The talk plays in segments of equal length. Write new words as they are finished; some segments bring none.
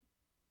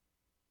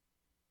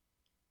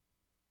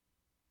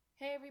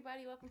Hey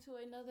everybody, welcome to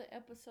another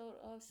episode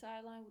of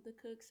Sideline with the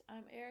Cooks.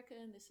 I'm Erica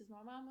and this is my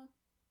mama.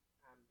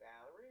 I'm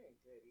Valerie, and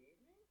good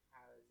evening.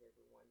 How is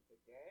everyone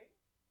today?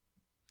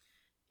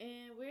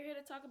 And we're here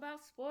to talk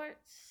about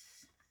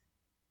sports.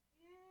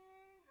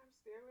 Yeah, I'm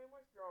still in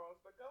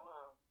withdrawals, but go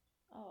on.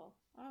 Oh,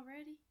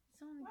 already?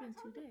 It's only been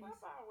Let's 2 days.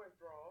 football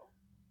withdrawal.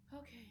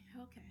 Okay.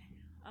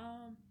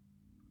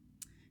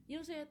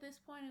 Usually at this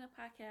point in the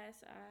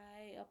podcast,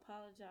 I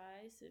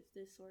apologize if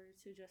this were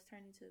to just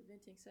turn into a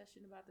venting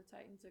session about the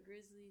Titans or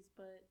Grizzlies,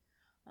 but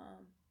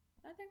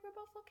I think we're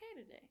both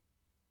okay today.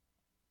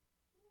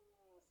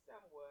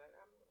 Somewhat.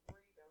 I'm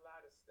reading a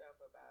lot of stuff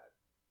about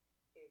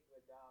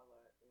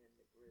Iguodala and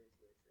the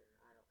Grizzlies, and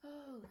I don't like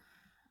Oh, it.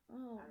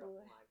 oh I don't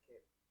boy. like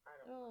it. I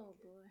don't Oh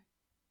like it. boy.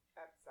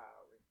 I'm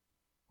sorry.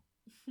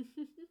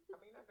 I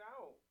mean, I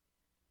don't.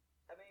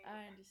 I mean,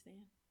 I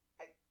understand.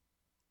 I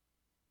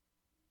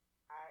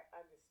I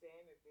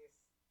understand that this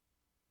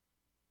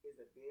is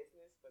a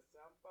business for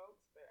some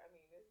folks, but I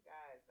mean, this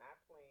guy is not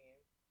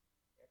playing.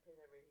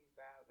 Apparently, he's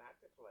vowed not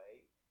to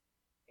play,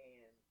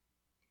 and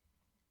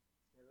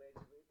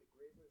allegedly the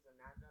Grizzlies are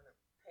not going to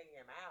pay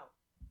him out.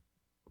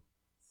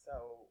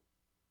 So,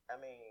 I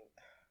mean,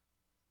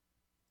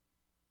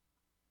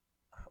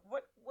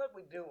 what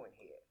we doing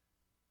here?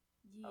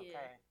 Yeah,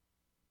 Okay,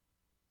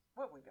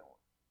 what we doing?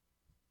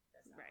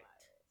 That's all I right.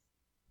 ask.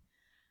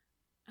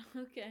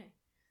 Okay.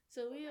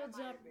 So So we'll that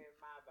might have jump. been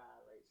my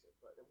violation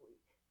for the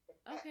week.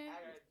 Okay. I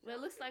done Well, it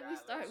jumped looks in like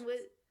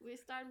violations. we're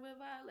starting with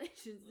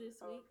violations this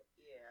week.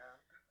 Okay, yeah.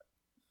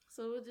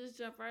 So we'll just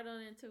jump right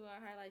on into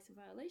our highlights and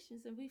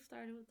violations, and we've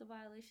started with the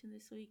violation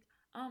this week.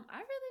 I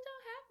really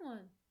don't have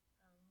one.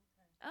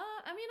 Oh,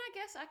 okay. I mean, I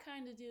guess I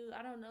kind of do.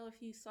 I don't know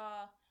if you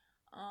saw,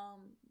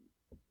 um,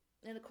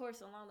 and of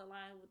course along the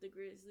line with the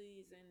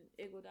Grizzlies and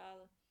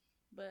Iguodala,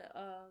 but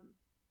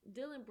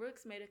Dylan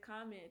Brooks made a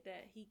comment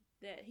that he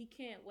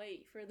can't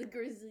wait for the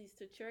Grizzlies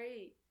to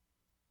trade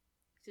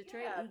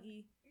Yeah,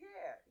 Iggy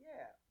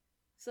yeah.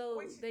 so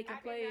Which they can I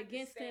didn't play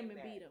against him understand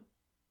and beat that. him.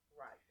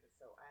 Right.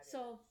 So I didn't So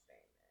understand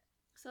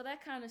that. so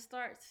that kind of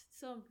starts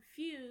some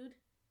feud.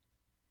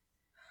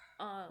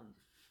 Um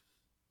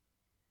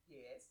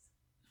Yes.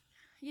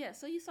 yeah,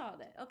 so you saw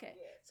that. Okay.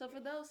 Yes. So for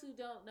Yes. those who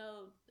don't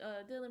know,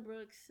 Dylan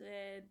Brooks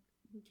said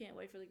he can't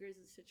wait for the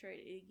Grizzlies to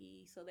trade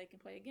Iggy so they can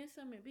play against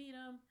him and beat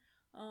him.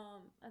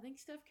 I think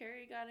Steph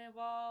Curry got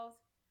involved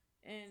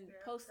and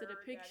Steph posted a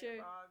Curry got picture.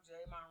 involved.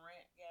 Jay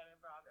Morant got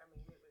involved. I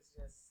mean, it was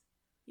just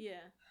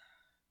Yeah.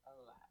 a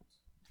lot.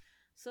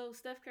 So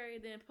Steph Curry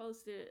then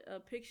posted a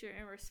picture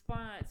in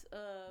response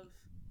of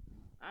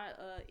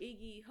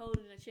Iggy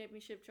holding a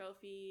championship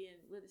trophy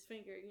and with his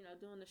finger,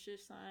 doing the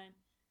shush sign.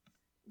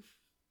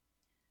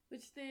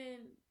 Which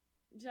then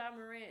John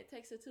Morant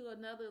takes it to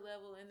another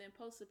level and then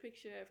posts a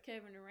picture of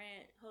Kevin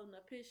Durant holding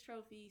up his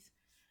trophies.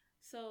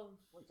 So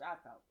Which I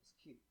thought was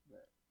cute,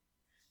 but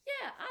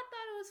yeah, I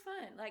thought it was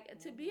fun. Like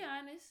to be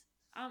mm-hmm. honest,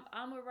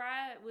 I'm a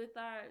ride with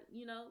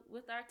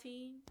our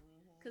team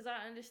Mm-hmm. because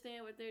I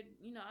understand what they're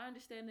I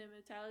understand their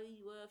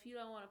mentality. Well, if you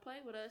don't want to play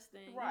with us,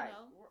 then Right.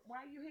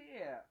 Why you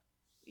here?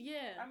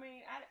 yeah, I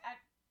mean, I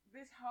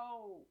this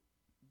whole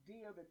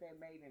deal that they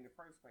made in the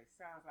first place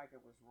sounds like it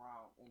was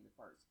wrong in the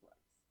first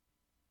place.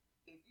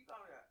 If you're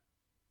gonna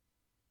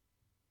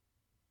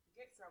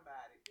get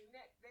somebody,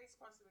 then they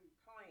supposed to be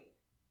playing.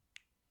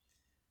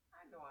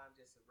 I know I'm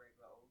just a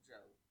regular old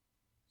Josie,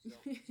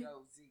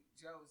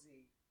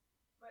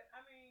 but I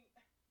mean,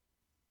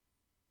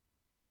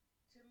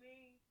 to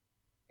me,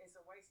 it's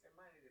a waste of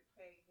money to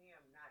pay him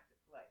not to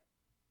play.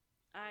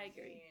 I And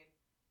agree. then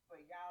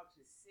for y'all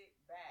to sit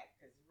back,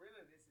 because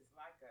really this is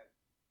like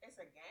it's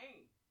a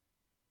game.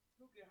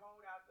 Who can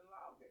hold out the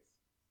longest?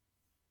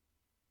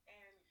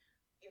 And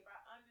if I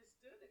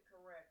understood it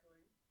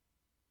correctly,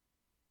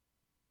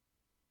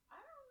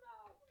 I don't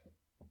know.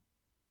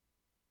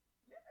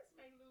 Memphis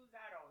may lose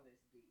out on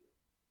this deal.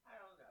 I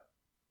don't know.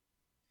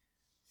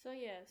 So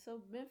yeah,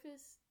 so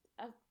Memphis,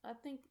 I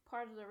think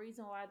part of the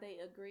reason why they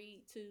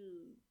agreed to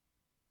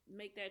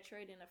make that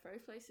trade in the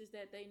first place is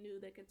that they knew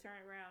they could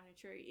turn around and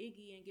trade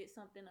Iggy and get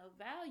something of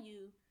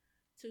value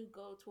to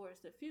go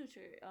towards the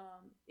future.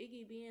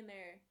 Iggy being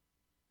there,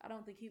 I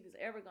don't think he was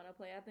ever going to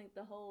play. I think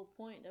the whole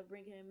point of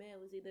bringing him in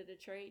was either to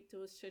trade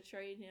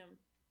him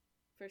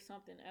for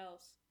something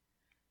else.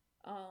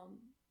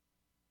 Um,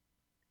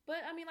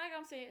 but I mean, like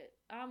I'm saying,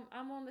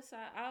 I'm on the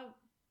side.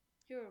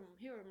 Here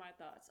are my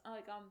thoughts.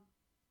 I'm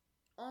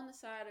on the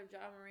side of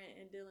John Morant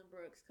and Dylan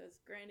Brooks because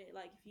granted,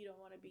 like if you don't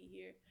want to be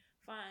here,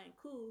 fine,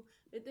 cool.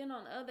 But then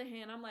on the other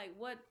hand, I'm like,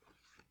 what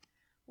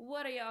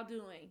are y'all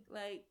doing?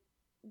 Like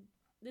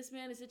this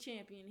man is a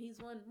champion. He's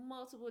won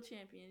multiple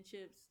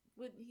championships.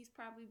 Would he's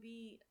probably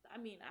be?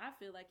 I mean, I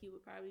feel like he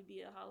would probably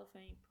be a Hall of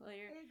Fame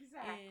player. And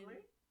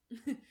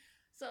Exactly.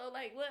 so,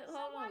 like, what? So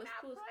Hold on, why let's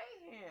not pull. play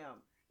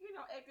him? You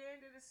know, at the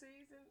end of the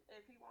season,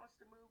 if he wants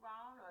to move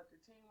on or if the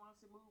team wants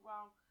to move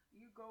on,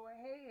 you go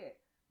ahead.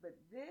 But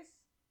this,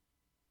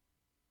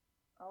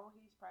 oh,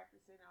 he's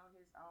practicing on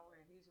his own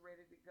and he's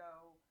ready to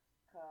go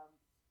come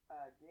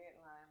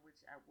deadline, which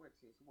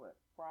is what,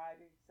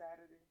 Friday,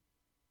 Saturday?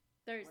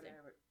 Thursday.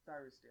 Whatever,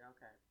 Thursday.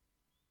 Okay.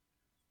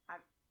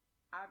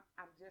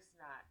 I'm just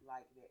not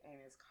liking it, and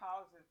it's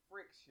causing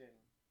friction,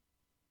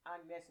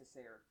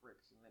 unnecessary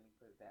friction. Let me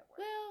put it that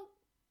way. Well,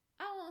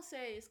 I won't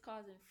say it's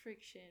causing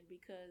friction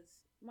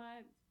because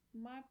my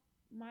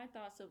my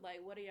thoughts of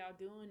like what are y'all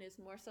doing is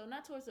more so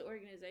not towards the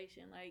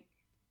organization, like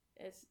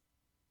as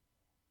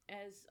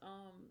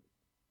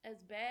as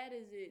bad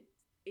as it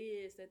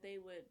is that they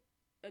would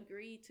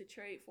agree to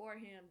trade for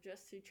him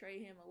just to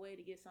trade him away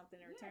to get something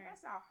in return.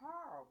 That's a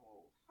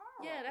horrible.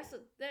 Yeah,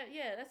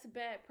 that's a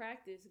bad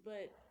practice,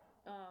 but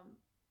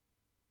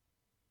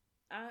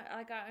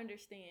I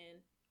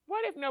understand.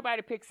 What if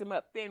nobody picks him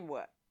up? Then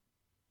what?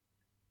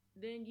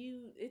 Then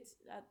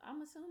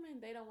I'm assuming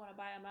they don't want to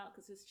buy him out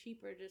because it's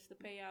cheaper just to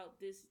pay out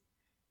this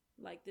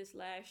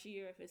last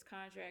year of his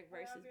contract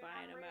versus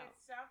buying him out.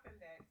 Something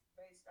that's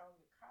based on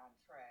the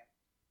contract.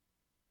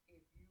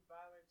 If you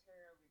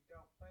voluntarily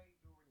don't play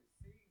during the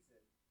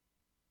season,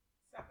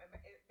 something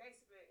it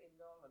basically it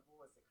null and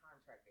voids the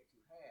contract that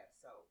you have.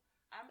 So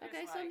I'm just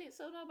okay.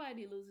 So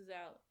nobody loses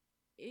out.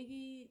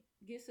 Iggy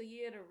gets a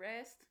year to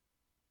rest,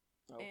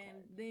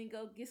 and then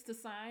gets to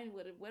sign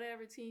with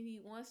whatever team he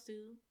wants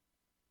to.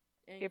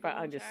 If I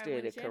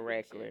understood it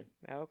correctly,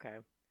 okay.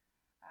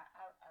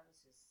 I was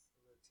just a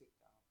little ticked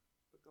off,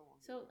 but go on.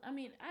 So I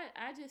mean,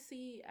 I just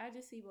see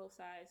both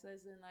sides.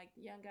 As in, like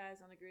young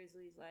guys on the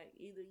Grizzlies, like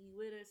either you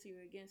with us or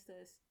you're against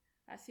us.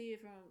 I see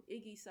it from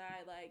Iggy's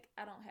side. Like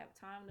I don't have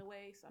time to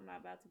waste. I'm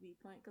not about to be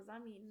playing because I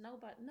mean,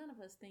 none of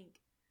us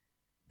think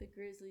the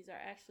Grizzlies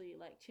are actually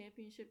like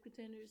championship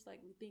contenders.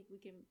 Like we think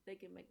they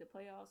can make the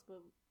playoffs,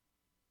 but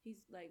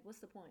he's like,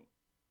 what's the point?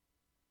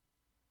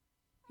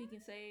 He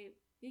can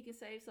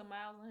save some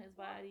miles on his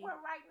body.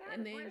 Well, right now,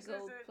 and then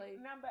go play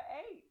number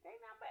 8. They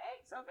number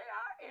 8, so they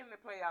are in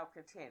the playoff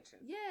contention.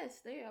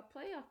 Yes, they are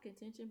playoff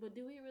contention, but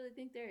do we really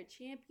think they're a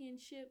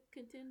championship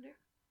contender?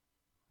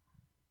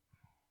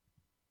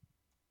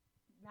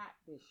 Not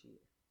this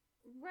year.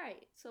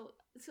 Right. So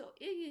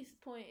Iggy's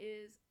point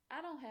is,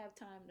 I don't have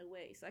time to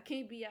waste. I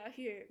can't be out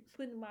here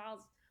putting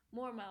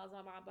more miles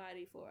on my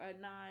body for a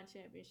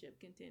non-championship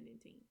contending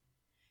team.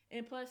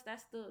 And plus,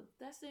 that's the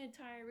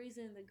entire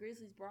reason the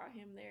Grizzlies brought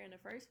him there in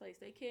the first place.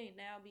 They can't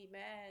now be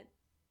mad.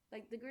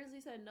 Like, the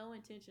Grizzlies had no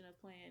intention of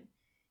playing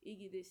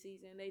Iggy this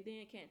season. They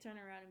then can't turn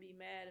around and be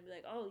mad and be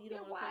like, oh, you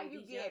don't want to play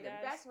these young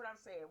guys. That's what I'm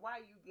saying.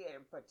 Why you get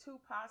him for 2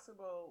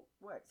 possible,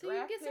 so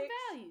you can get some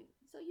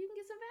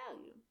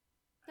value.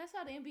 That's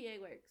how the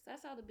NBA works.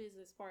 That's how the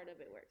business part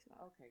of it works.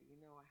 Now. Okay, you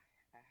know,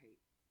 I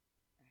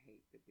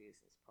hate the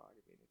business part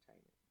of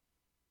entertainment.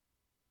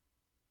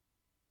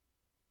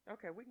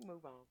 Okay, we can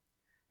move on.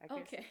 I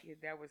guess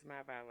that was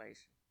my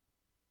violation.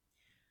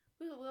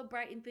 We'll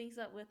brighten things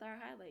up with our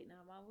highlight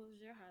now, Mom. What was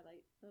your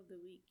highlight of the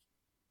week?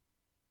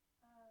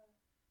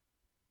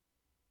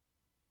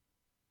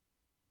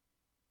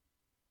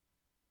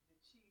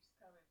 The Chiefs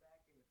coming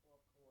back in the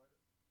 4th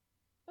quarter.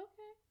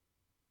 Okay.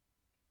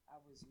 I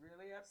was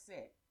really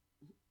upset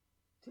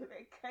till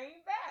they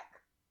came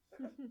back.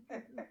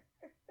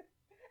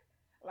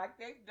 Like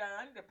they've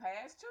done the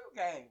past 2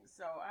 games.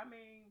 So, I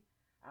mean,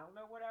 I don't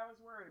know what I was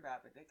worried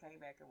about, but they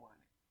came back and won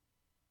it.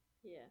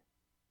 Yeah.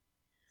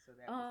 So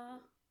that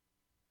was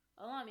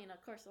good. Oh, I mean,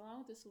 of course,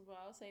 along with the Super Bowl,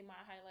 I'll say my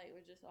highlight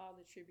were just all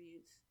the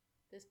tributes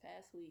this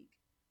past week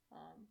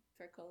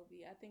for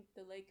Kobe. I think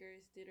the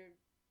Lakers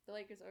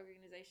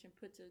organization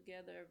put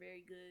together a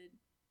very good,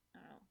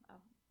 I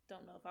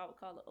don't know if I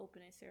would call it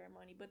opening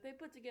ceremony, but they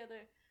put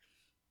together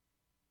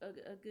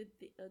a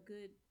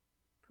good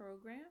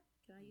program.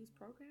 Can I use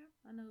program?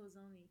 I know it was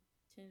only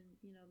 10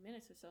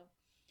 minutes or so,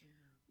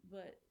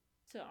 but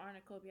to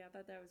honor Kobe, I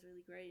thought that was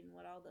really great, and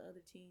what all the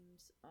other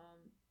teams,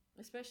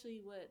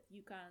 especially what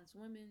UConn's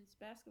women's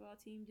basketball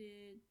team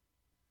did.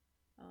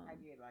 I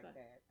did like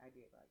that.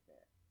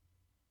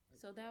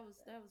 So that was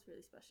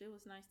really special. It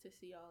was nice to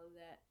see all of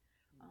that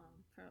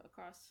from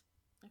across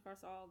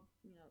all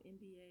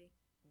NBA,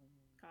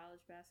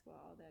 college basketball,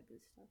 all that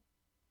good stuff.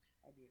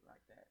 I did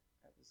like that.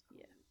 That was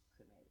cool. Yeah.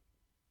 Connecticut.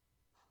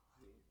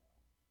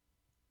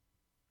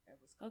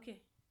 That was cool.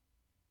 Okay.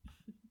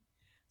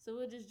 So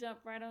we'll just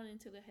jump right on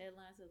into the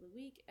headlines of the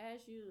week.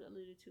 As you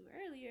alluded to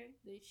earlier,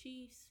 the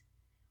Chiefs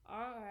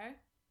are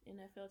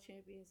NFL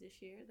champions this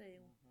year.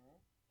 They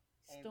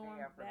stormed and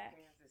they are from back.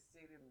 Kansas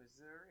City,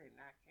 Missouri, and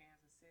not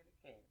Kansas City,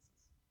 Kansas.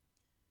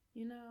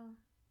 You know,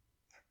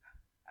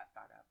 I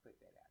thought I'd put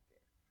that out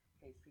there in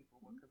case people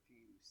were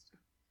confused.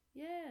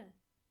 Yeah,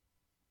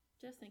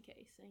 just in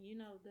case. And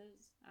I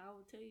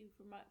will tell you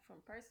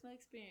from personal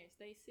experience,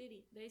 they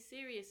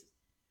serious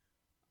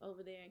over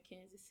there in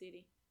Kansas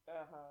City.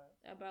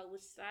 About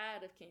which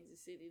side of Kansas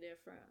City they're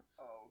from.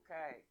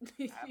 Okay.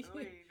 I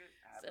believe it.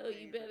 So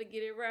you better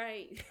get it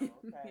right.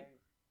 Okay.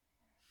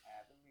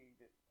 I believe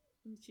it.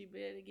 You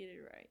better get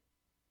it right.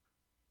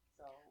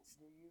 So,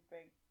 do you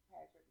think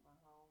Patrick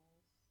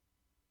Mahomes'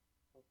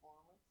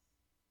 performance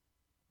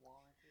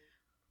warranted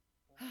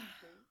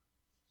MVP?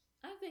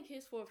 I think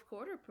his 4th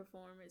quarter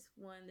performance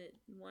won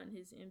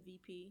his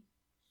MVP.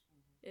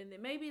 And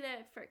then maybe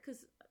the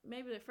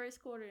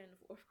first quarter and the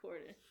 4th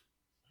quarter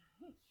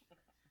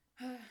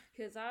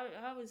Because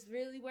I was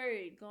really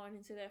worried going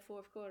into that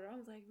fourth quarter. I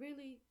was like,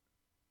 really,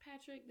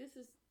 Patrick, this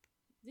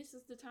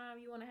is the time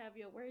you want to have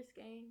your worst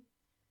game?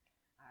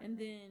 And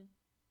then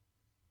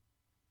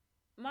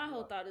my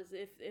whole thought is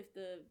if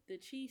the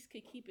Chiefs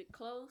could keep it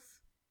close,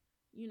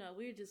 we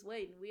were just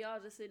waiting. We all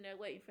just sitting there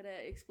waiting for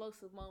that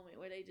explosive moment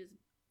where they just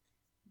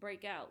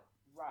break out.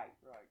 Right.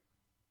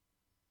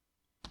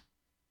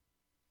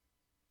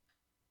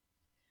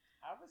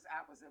 I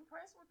was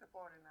impressed with the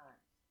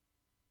 49ers.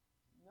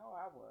 No,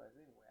 I was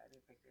anyway. I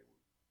didn't think they would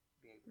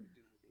be able to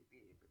do what they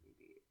did, but they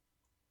did.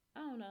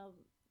 I don't know.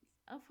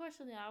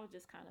 Unfortunately, I was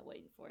just kind of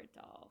waiting for it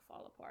to all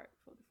fall apart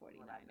for the 49ers.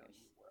 Well, I know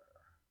you were.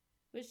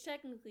 Which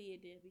technically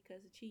it did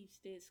because the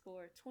Chiefs did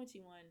score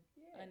 21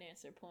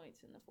 unanswered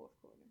points in the fourth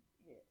quarter.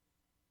 Yes.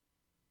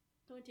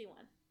 21.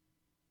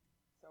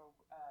 So,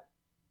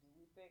 do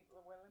we think...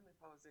 Well, let me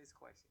pose this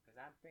question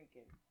because I'm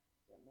thinking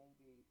that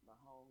maybe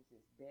Mahomes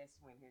is best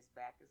when his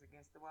back is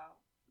against the wall.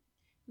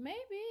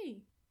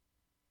 Maybe.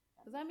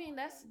 Because, I mean,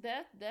 that's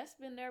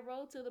been their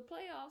road to the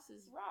playoffs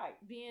is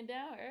being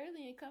down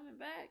early and coming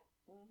back.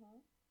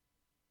 Mm-hmm.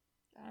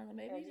 I don't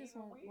know. Maybe he just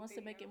wants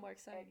to make it more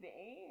exciting. At the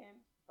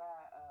end, by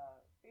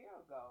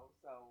field goal,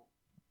 so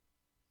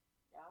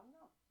I don't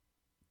know.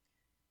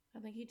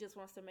 I think he just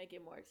wants to make it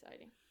more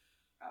exciting.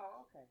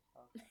 Oh, okay.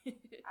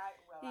 I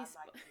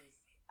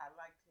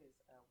liked his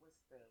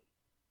what's the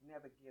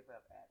never give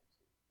up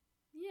attitude.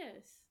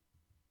 Yes.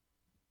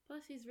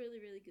 Plus, he's really,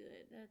 really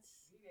good.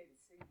 He didn't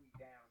see we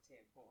down 10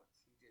 points.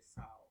 He just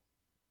saw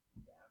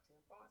down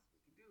 10 points. We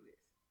can do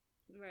this.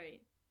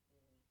 Right.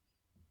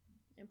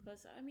 Mm-hmm. And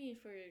plus, I mean,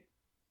 for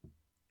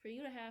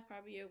you to have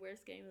probably your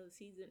worst game of the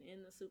season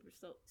in the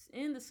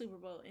Super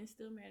Bowl and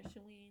still manage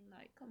to win,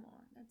 like, come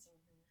on, that's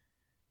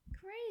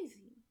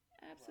crazy,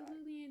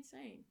 absolutely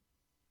insane.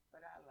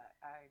 But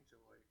I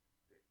enjoyed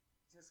it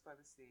just for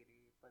the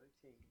city, for the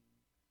team,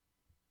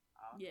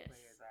 all the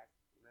players. I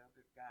love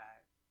the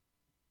guy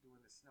doing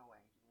the snow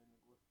angel and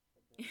what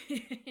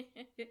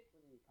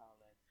do you call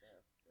that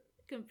stuff?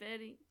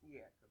 Confetti.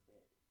 Yeah,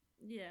 confetti.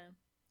 Yeah,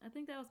 I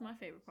think that was my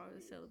favorite part of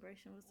the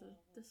celebration was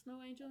the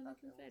snow angel and the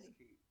confetti.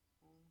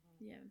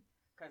 Yeah.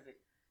 Because if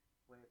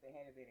they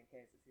had been in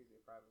Kansas City,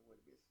 it probably would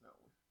have been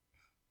snowing.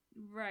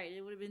 Right.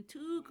 It would have been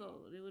too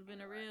cold. It would have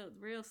been a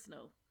real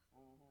snow.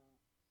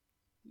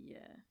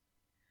 Yeah.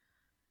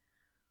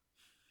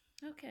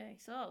 Okay.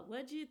 So,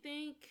 what do you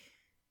think?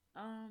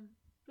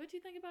 What do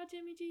you think about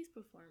Jimmy G's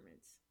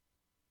performance?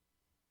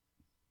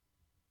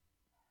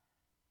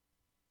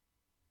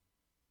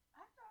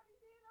 I thought he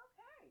did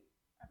okay.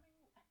 I mean,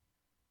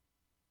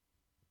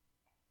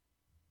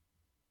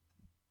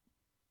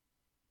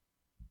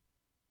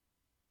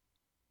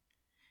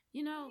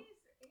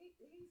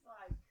 he's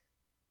like,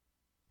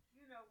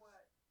 you know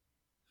what?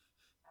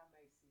 I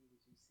may see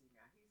what you see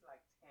now. He's like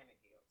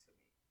Tannehill to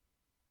me.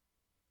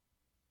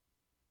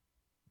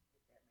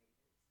 If that made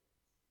any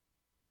sense.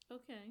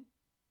 Okay.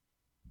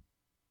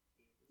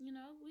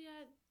 We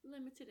had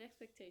limited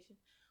expectation.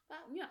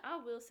 But I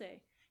will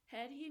say,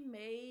 had he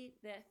made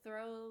that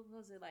throw,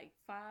 was it like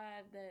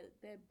 5?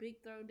 That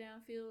big throw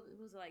downfield. It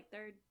was like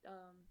third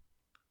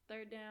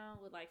down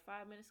with like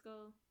 5 minutes to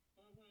go.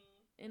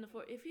 In the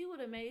fourth, if he would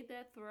have made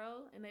that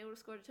throw and they would have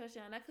scored a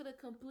touchdown, that could have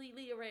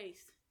completely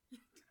erased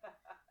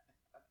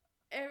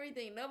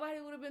everything. Nobody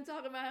would have been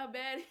talking about how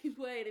bad he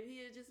played if he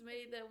had just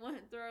made that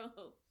one throw.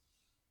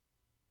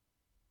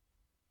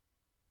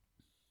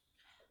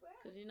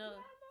 Because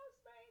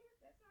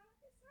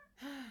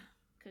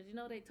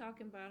they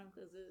talking about him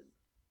because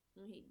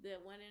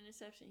that one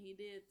interception he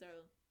did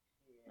throw.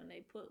 Yeah. When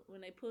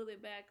they pulled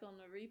it back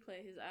on the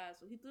replay, he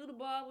threw the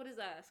ball with his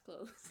eyes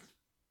closed.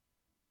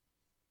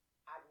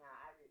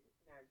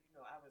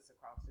 I was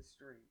across the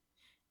street,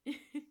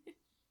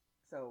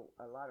 so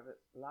a lot of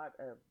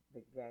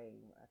the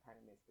game I kind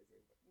of missed because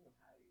you know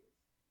how it is.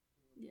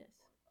 Yes.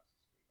 Going across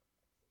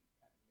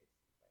the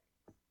street, so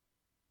you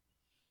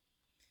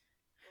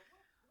kind of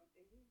miss some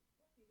things.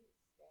 What did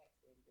his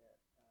stats end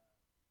up?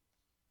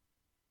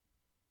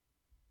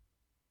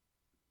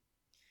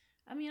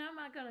 I mean, I'm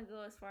not gonna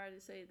go as far as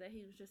to say that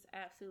he was just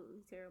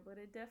absolutely terrible,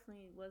 but it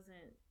definitely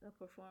wasn't a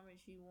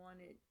performance you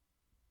wanted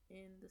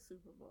in the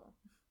Super Bowl.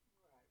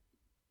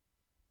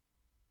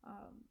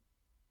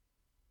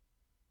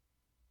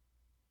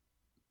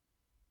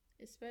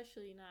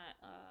 Especially not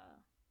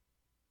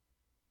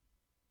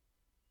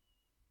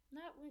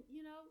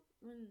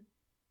when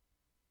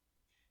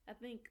I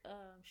think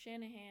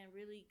Shanahan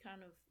really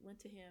kind of went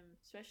to him,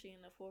 especially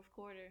in the fourth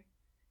quarter,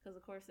 because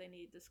of course they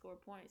need to score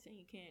points, and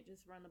you can't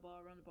just run the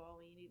ball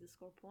when you need to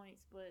score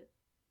points. But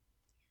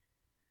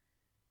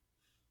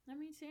I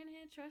mean,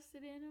 Shanahan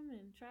trusted in him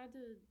and tried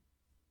to.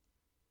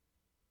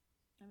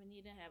 I mean,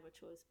 he didn't have a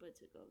choice but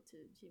to go to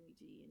Jimmy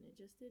G, and it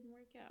just didn't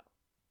work out.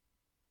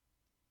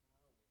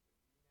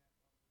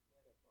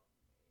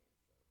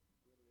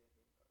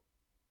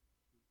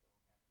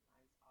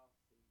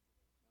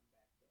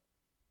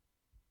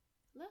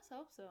 Let's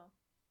hope so.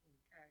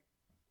 Okay.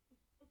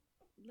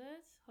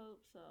 Let's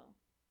hope so.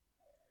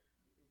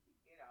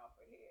 Get off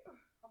of here.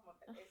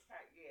 It's time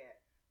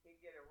He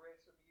get a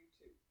rest from you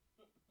too.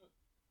 Let's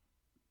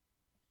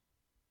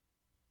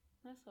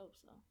hope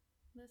so.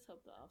 Let's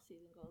hope the off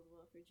season goes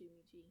well for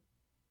Jimmy G.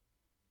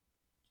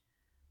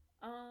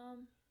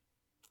 Um.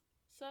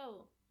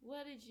 So,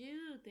 what did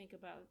you think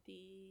about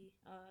the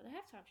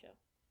halftime show?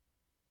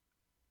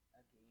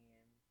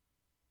 Again,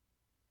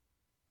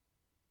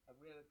 I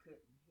really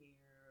couldn't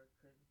hear,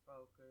 couldn't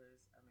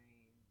focus. I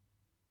mean,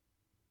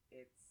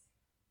 it's.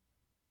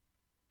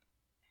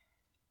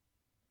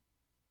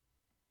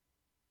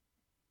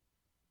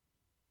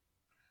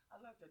 I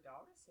love the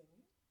daughter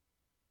singing.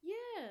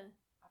 Yeah.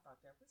 I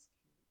thought that was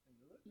cute. And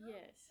the little girl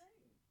Yes.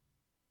 sang.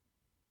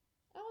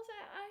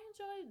 I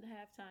enjoyed the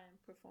halftime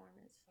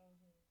performance.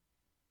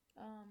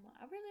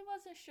 I really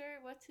wasn't sure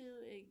what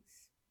to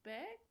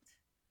expect.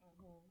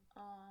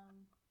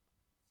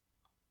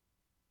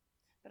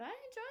 But I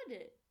enjoyed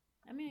it.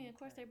 I mean, of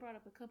course, they brought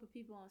up a couple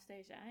people on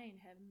stage. I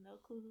ain't have no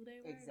clue who they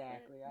were.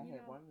 Exactly. But, I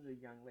had one of the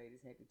young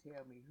ladies had to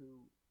tell me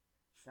who.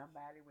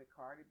 Somebody with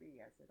Cardi B.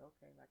 I said,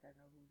 okay, like I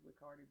know who's with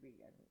Cardi B.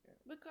 I don't know.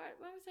 But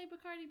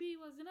Cardi B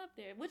wasn't up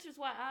there, which is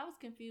why I was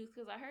confused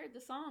because I heard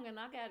the song and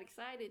I got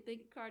excited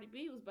thinking Cardi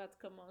B was about to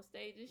come on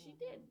stage and she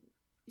didn't.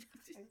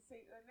 And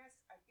see, and that's,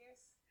 I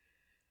guess,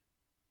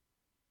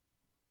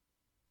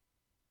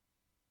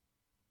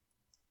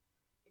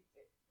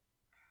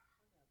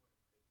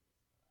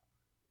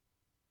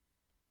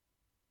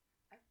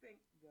 I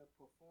think the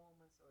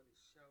performance or the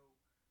show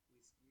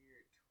was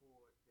geared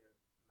toward the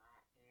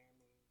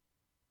Miami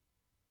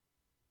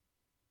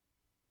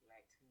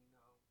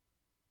Latino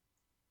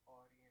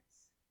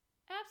audience.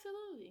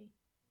 Absolutely.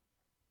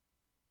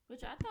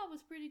 Which I thought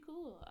was pretty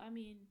cool. I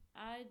mean,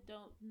 I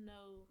don't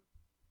know.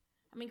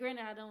 I mean,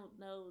 granted, I don't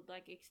know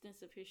like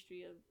extensive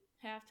history of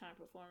halftime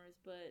performers,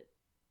 but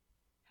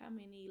how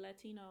many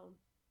Latino,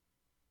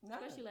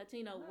 especially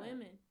Latino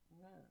women,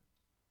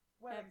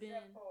 well, have except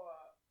been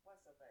for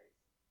what's her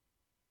face,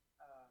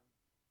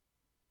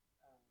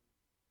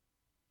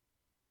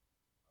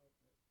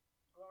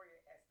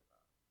 Gloria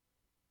Estefan.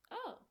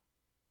 Oh.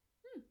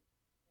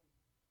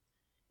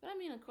 But I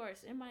mean, of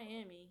course, in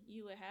Miami,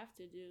 you would have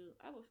to do.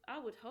 I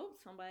would hope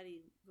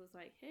somebody was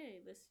like,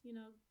 "Hey, let's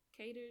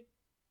cater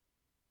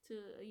to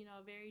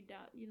a very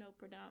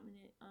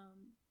predominant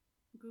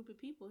group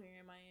of people here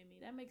in Miami."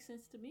 That makes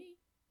sense to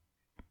me.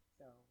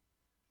 So,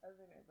 other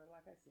than that, but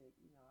like I said,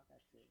 I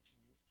got to.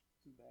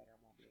 Too bad I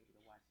won't be able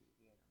to watch it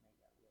again, or maybe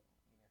I will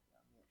on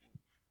NFL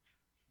Network.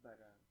 But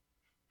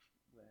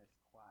when it's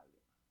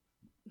quiet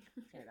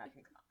and I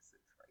can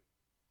concentrate.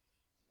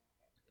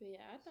 But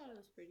yeah, I thought it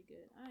was pretty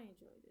good. I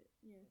enjoyed it.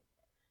 Yeah,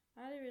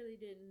 I really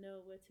didn't know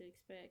what to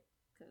expect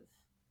because,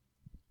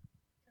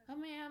 I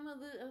mean, I'm a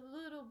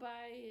little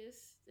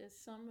biased at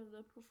some of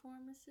the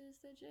performances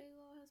that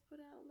J-Lo has put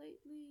out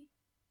lately.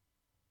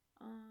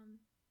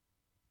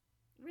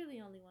 Really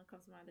only one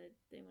comes to mind that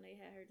when they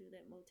had her do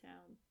that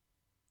Motown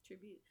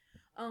tribute.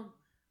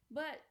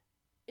 But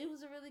it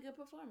was a really good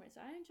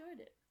performance. I enjoyed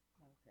it.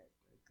 Okay,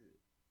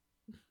 good.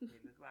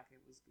 It looked like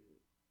it was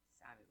good.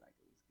 Sounded like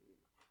it was good.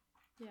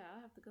 Yeah,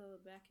 I'll have to go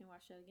back and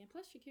watch that again.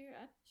 Plus, Shakira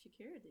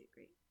did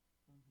great.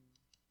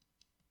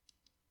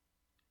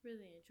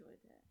 Really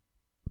enjoyed that.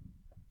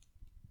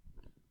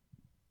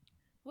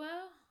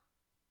 Well,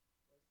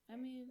 I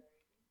mean,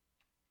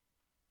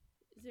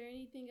 is there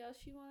anything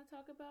else you want to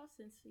talk about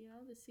since the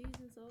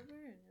season's over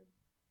and it'll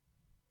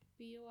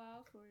be a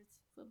while for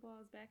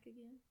football's back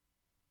again?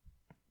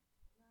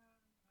 No.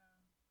 I'm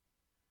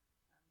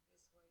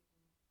just waiting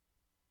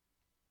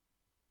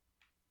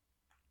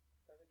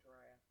for the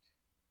draft.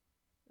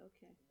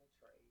 Okay. And the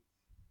trades.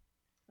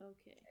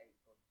 Okay.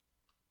 April.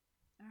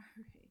 All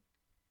right.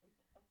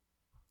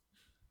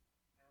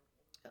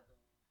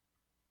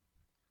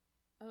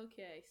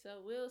 Okay,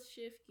 so we'll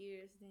shift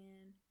gears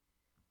then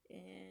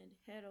and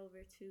head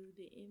over to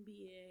the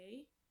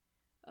NBA.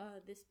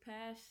 This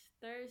past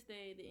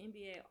Thursday, the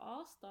NBA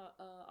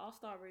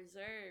All-Star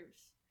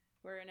reserves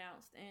were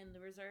announced, and the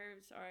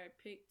reserves are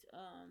picked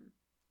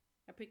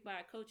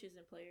by coaches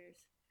and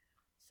players.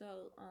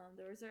 So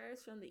the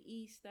reserves from the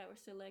East that were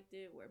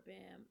selected were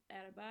Bam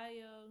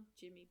Adebayo,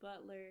 Jimmy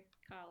Butler,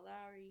 Kyle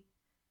Lowry,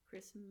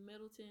 Chris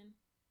Middleton,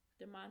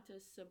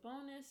 Domantas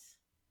Sabonis,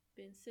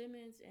 Ben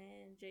Simmons,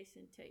 and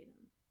Jason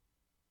Tatum.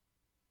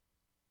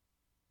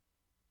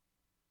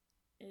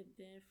 And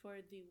then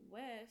for the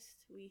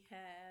West, we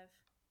have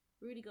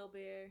Rudy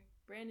Gobert,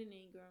 Brandon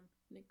Ingram,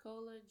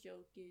 Nikola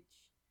Jokic,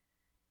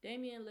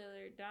 Damian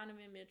Lillard,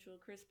 Donovan Mitchell,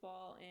 Chris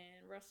Paul,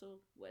 and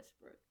Russell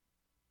Westbrook.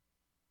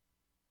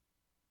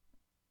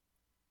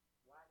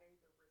 Why they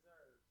the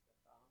reserves?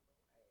 That's all I'm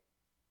going to ask.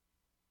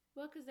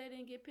 Well, because they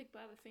didn't get picked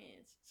by the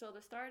fans. So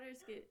the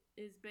starters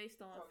is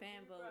based on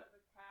fan vote.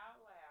 Butler, Kyle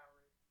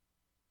Lowry,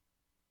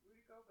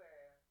 Rudy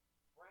Gobert,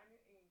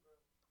 Brandon Ingram,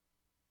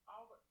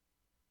 all but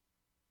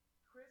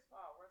Chris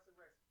Paul, Russell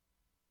Westbrook.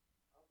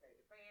 Okay,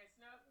 the fans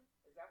snubbing?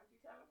 Is that what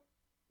you're telling me?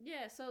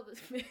 Yeah, so the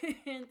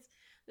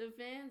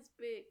fans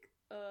pick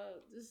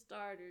the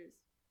starters,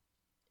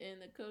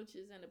 and the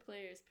coaches and the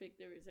players pick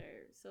the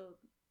reserves. So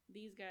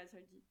these guys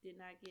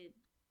did not get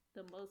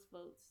the most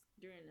votes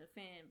during the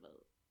fan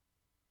vote.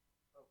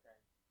 Okay.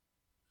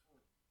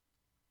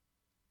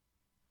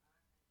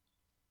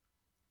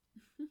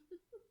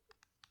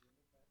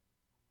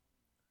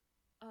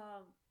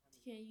 um,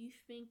 can you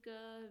think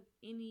of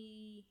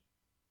any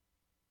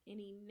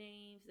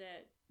names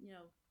that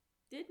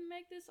didn't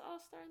make this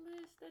All-Star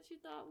list that you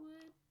thought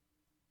would?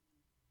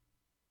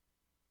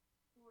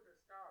 Who are the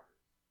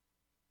starters?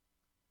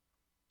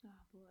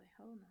 Oh boy,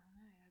 hold on.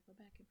 I gotta go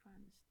back and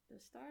find the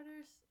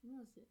starters.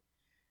 What was it?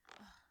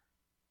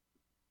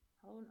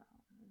 Hold on.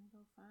 Let me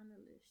go find the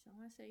list. I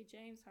want to say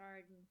James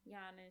Harden,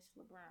 Giannis,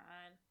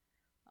 LeBron,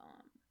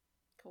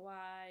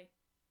 Kawhi,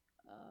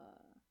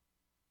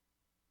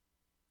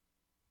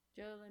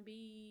 Joel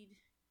Embiid,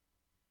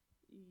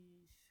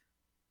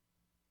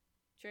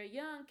 Trae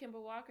Young,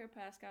 Kemba Walker,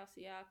 Pascal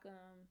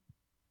Siakam.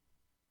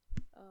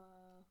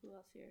 Who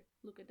else here?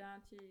 Luka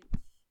Doncic,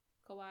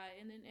 Kawhi,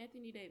 and then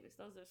Anthony Davis.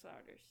 Those are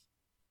starters.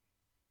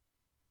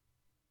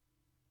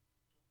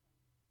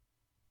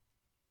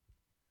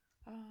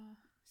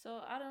 So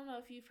I don't know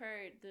if you've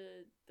heard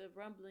the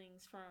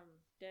rumblings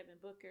from Devin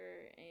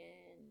Booker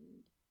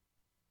and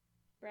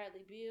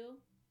Bradley Beal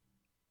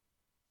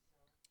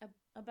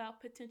about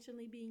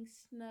potentially being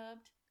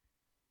snubbed,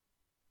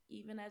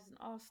 even as an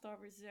All-Star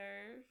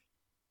reserve.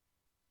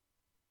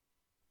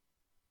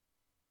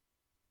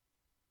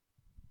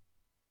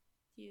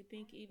 Do you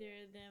think either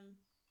of them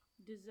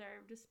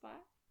deserved a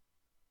spot?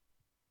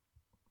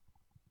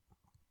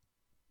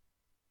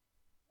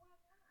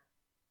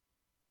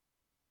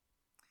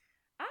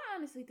 I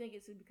honestly think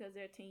it's because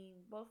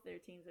both their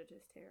teams are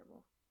just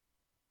terrible.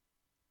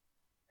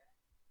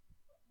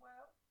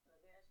 Well, let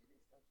me ask you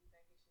this: don't you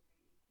think it should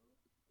be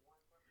equal, one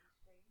from each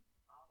team,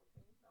 all the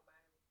teams, no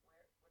matter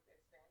what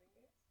their standing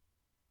is?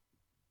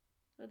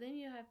 So then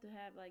you have to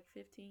have like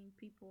 15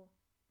 people.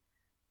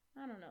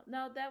 I don't know.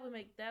 No, that would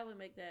make that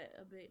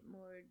a bit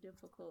more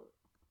difficult.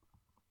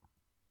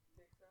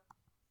 You think so?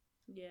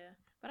 Yeah,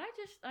 but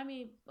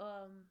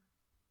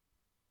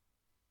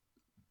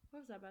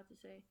what was I about to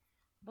say?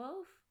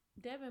 Both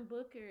Devin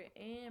Booker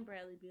and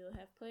Bradley Beal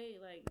have played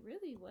like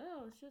really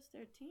well. It's just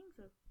their teams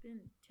have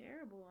been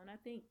terrible, and I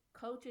think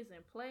coaches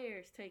and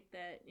players take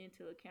that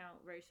into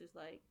account versus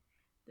like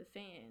the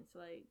fans.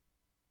 Like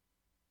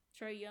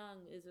Trae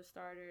Young is a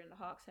starter, and the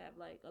Hawks have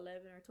like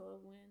 11 or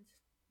 12 wins,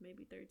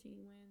 maybe 13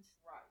 wins.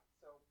 Right.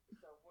 So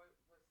what's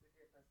the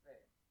difference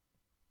there?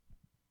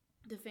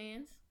 The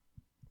fans.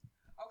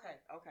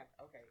 Okay.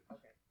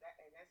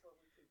 That's what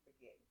we keep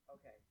forgetting.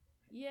 Okay.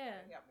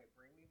 Yeah. Help me,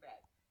 bring me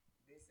back.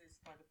 This is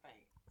for the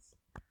fans.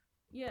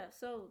 Yeah,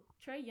 so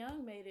Trae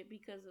Young made it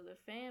because of the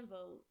fan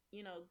vote.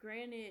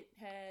 Granted,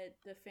 had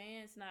the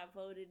fans not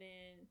voted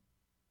in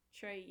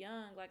Trae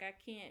Young, like I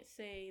can't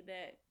say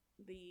that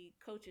the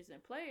coaches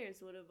and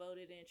players would have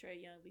voted in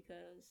Trae Young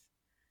because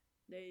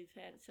they've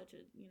had such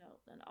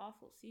an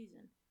awful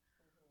season.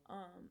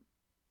 Mm-hmm.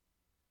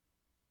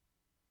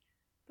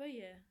 But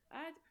yeah,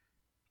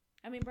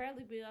 I mean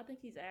Bradley Beal, I think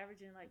he's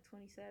averaging like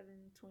 27,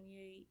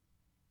 28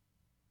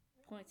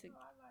 points. I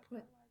like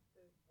the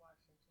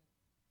Washington.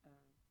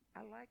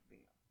 I like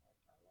Bill.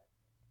 I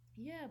like them.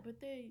 Yeah, but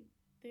they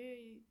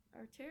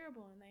are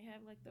terrible and they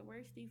have like the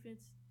worst defense.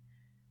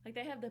 Like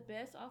they have the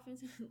best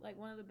offenses, like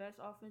one of the best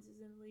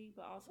offenses in the league,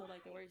 but also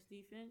like the worst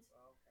defense. Okay,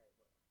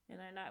 well. And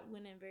they're not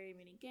winning very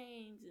many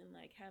games. And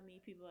like how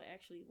many people are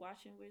actually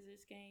watching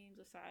Wizards games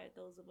aside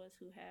those of us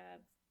who have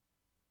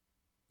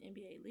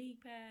NBA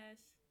League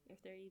Pass,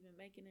 if they're even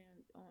making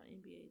it on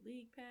NBA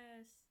League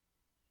Pass.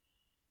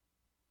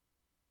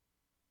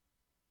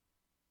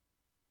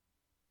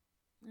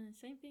 And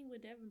same thing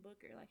with Devin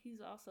Booker. Like he's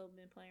also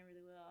been playing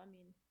really well. I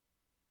mean,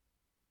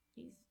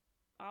 he's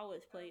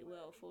always played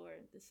well for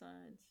the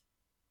Suns.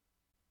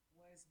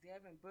 Was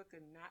Devin Booker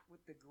not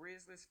with the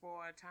Grizzlies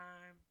for a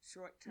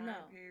short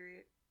time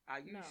period? Are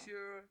you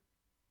sure?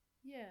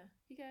 Yeah,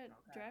 he got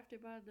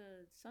drafted by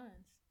the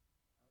Suns.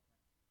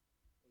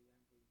 Okay. The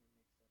young people mixed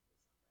up with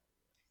somebody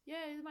else.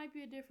 Yeah, it might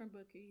be a different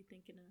Booker you're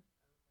thinking of.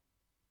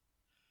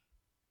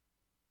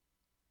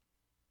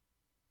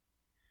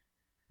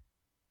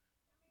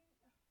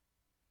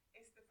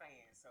 It's the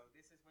fans, so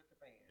this is what the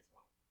fans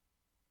want.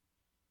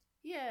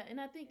 Yeah,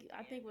 and I think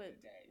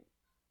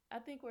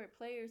where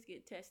players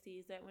get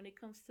testy is that when it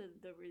comes to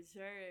the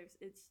reserves,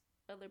 it's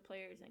other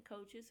players and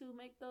coaches who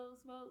make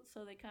those votes,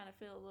 so they kind of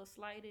feel a little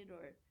slighted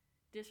or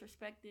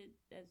disrespected,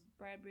 as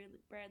Bradley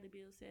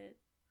Beal said.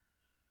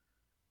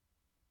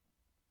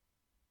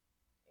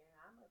 And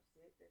I'm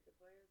upset that the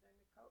players and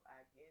the coach.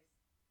 I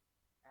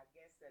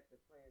guess that the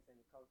players and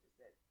the coaches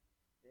that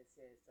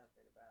said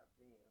something about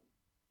them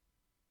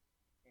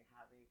and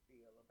how they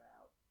feel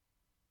about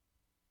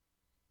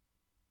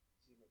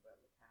Jimmy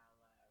Butler, Kyle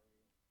Lowry,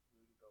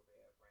 Rudy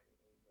Gobert,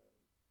 Brandon Ingram,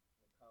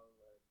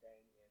 Nikola,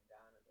 Damian,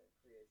 Donovan,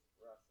 Chris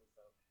Russell.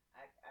 So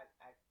I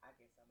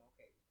guess I'm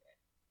okay with that.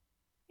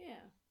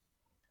 Yeah.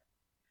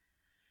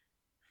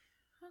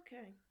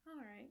 Okay. All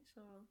right.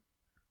 So,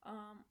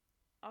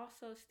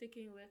 also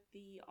sticking with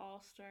the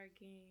All-Star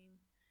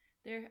game,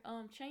 they're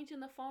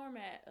changing the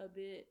format a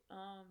bit.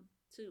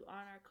 to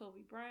honor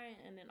Kobe Bryant,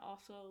 and then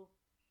also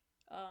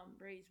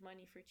raise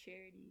money for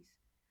charities.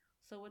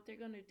 So what they're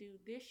gonna do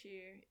this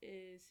year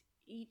is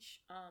each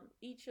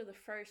of the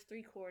first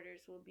 3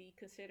 quarters will be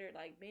considered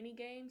like mini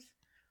games.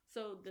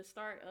 So the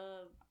start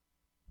of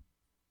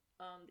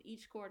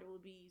each quarter will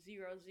be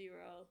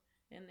 0-0,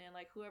 and then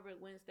like whoever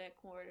wins that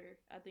quarter,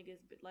 I think is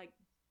like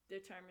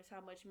determines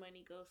how much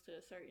money goes to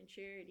a certain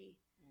charity.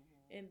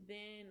 And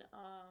then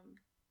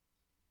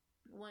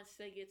once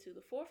they get to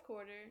the fourth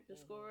quarter, the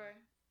score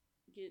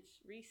gets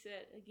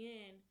reset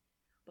again.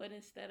 But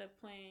instead of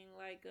playing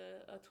like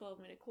a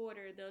 12-minute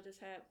quarter, they'll just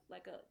have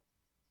like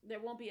there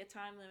won't be a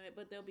time limit,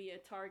 but there'll be a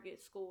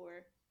target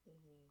score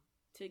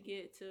to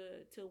get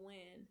to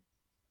win.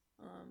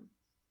 How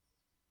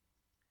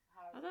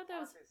I is thought the that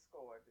was target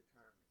score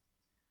determined?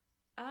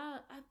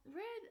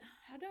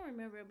 I don't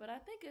remember, but I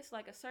think it's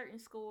like a certain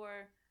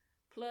score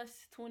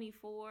plus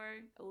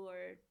 24,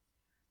 or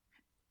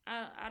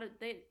I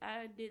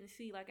didn't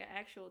see like an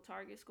actual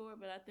target score,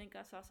 but I think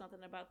I saw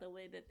something about the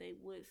way that they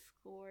would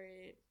score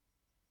it.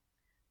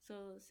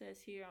 So it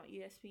says here on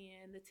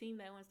ESPN, the team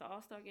that wins the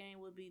All-Star game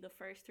will be the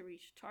first to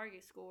reach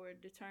target score,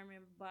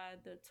 determined by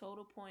the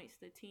total points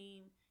the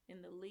team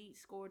in the lead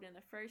scored in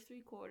the first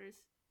 3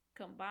 quarters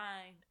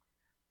combined,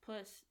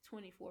 plus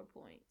 24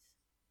 points.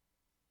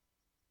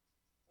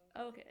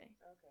 Okay.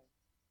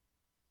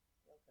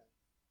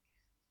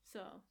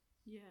 So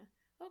yeah,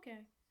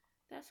 okay,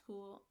 that's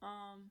cool.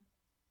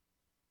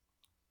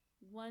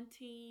 One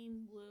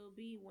team will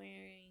be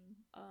wearing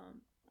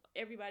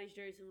everybody's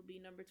jersey will be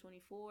number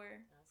 24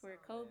 for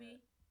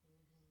Kobe,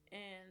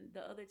 and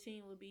the other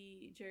team will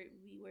be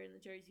wearing the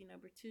jersey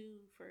number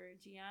 2 for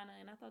Gianna,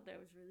 and I thought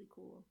that was really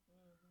cool.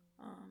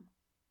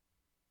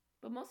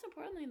 But most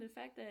importantly, the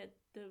fact that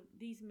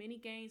these mini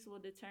games will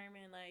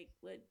determine like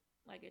what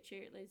like a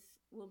charity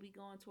will be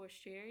going towards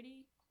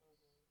charity.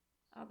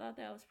 I thought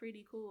that was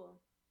pretty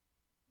cool.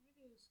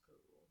 It is cool.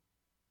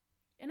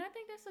 And I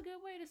think that's a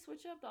good way to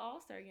switch up the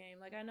All-Star game.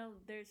 Like, I know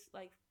there's,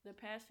 like, the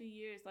past few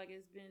years, like,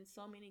 it's been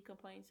so many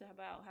complaints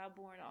about how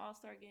boring the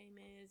All-Star game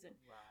is, and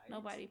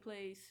nobody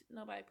plays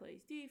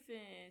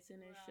defense, and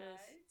it's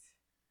just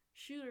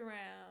shoot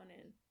around,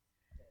 and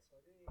that's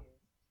what it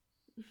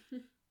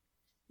is.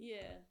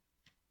 Yeah.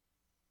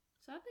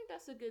 So I think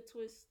that's a good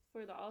twist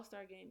for the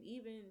All-Star game,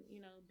 even,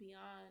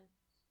 beyond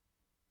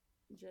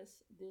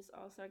just this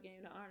All-Star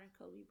game to honor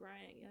Kobe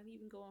Bryant.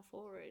 Even going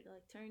forward,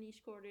 like, turn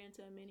each quarter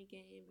into a mini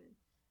game, and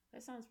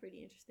that sounds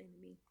pretty interesting to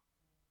me.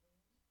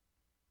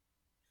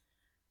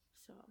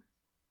 So,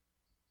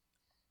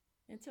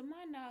 and to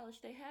my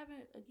knowledge, they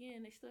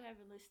still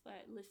haven't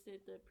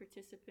listed the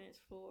participants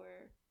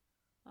for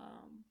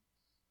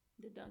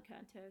the dunk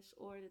contest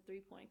or the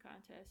 3-point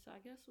contest. So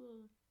I guess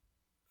we'll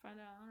find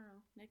out, I don't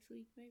know, next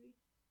week maybe.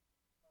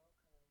 Okay.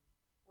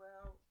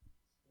 Well,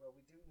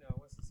 we do know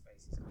what's his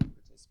face is going to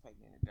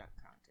participate in the dunk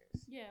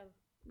contest. Yeah,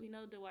 we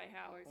know Dwight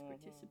Howard's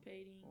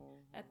participating.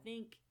 I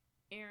think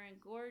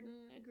Aaron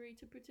Gordon agreed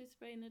to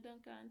participate in the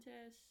dunk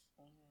contest.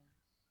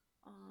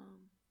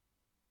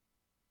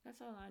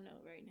 That's all I know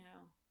right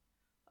now.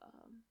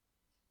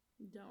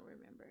 Don't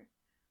remember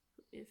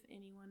if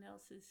anyone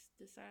else has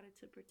decided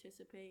to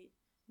participate.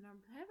 And I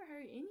haven't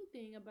heard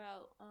anything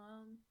about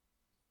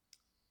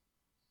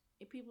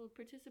if people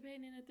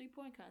participating in a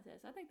 3-point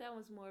contest. I think that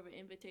was more of an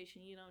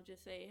invitation. You don't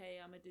just say, hey,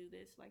 I'm going to do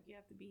this. Like, you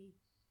have to be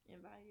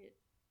invited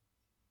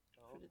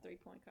for the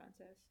 3-point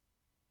contest.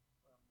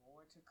 Well,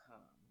 more to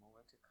come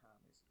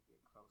as we get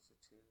closer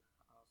to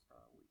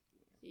All-Star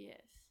Weekend.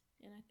 Yes.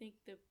 And I think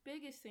the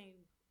biggest thing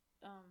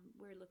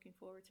we're looking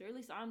forward to, or at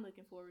least I'm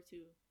looking forward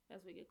to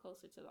as we get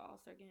closer to the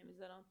All-Star game, is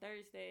that on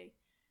Thursday,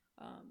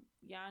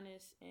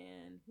 Giannis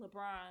and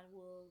LeBron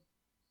will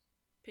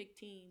pick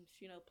teams,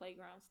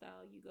 playground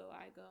style, you go,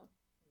 I go.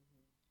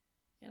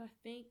 And I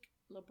think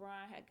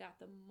LeBron had got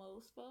the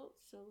most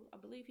votes, so I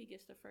believe he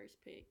gets the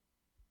first pick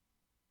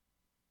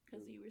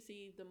because he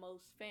received the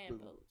most fan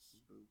votes.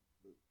 Boo.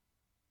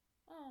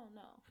 Oh,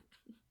 no.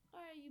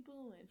 Why are you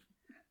booing?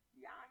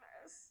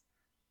 Giannis.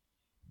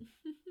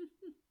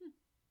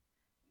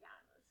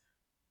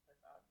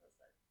 That's all I'm going to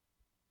say.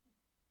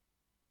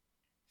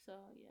 So,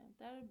 yeah,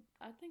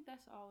 I think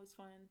that's always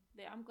fun.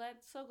 I'm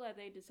so glad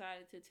they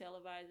decided to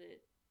televise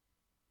it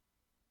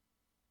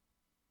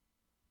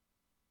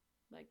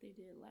like they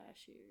did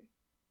last year.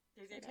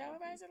 Did they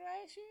televise it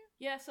last year?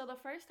 Yeah, so the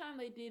first time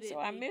they did it, so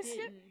I missed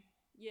it?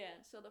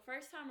 Yeah, so the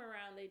first time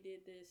around they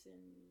did this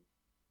in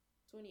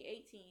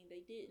 2018,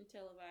 they didn't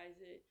televise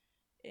it.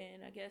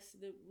 And I guess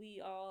the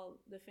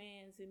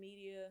fans and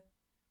media,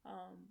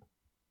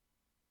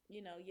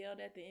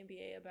 yelled at the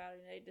NBA about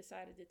it, and they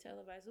decided to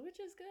televise it,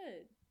 which is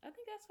good. I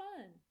think that's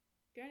fun.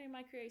 Granted, it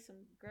might create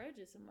some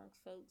grudges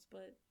amongst folks,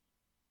 but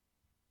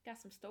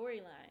got some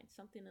storylines,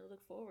 something to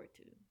look forward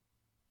to.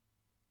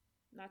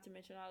 Not to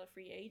mention all the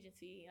free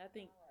agency. I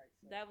think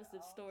that was the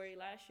story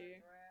last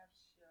year. The draft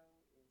show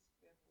is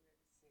February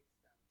the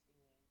 6th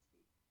on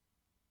TNT.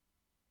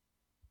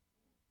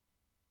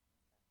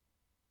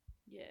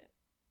 Yeah.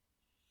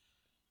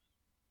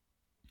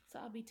 So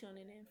I'll be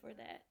tuning in for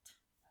that.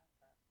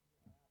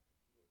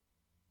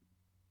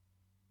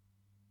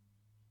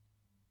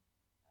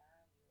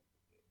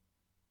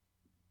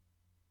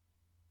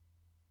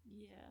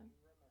 Yeah.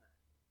 You remind.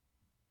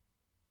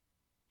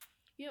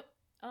 Yep.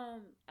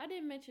 I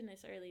didn't mention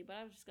this early, but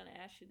I was just gonna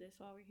ask you this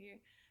while we're here.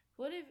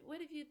 What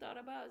have you thought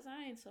about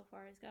Zion so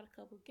far? He's got a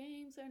couple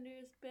games under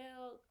his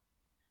belt.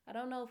 I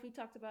don't know if we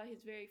talked about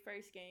his very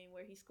first game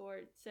where he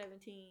scored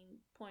 17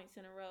 points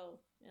in a row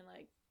in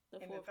like the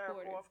In the fourth third,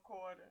 quarter. fourth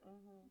quarter.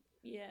 Mm-hmm.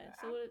 Yeah.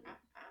 So what?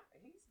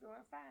 He's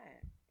doing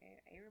fine, and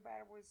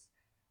everybody was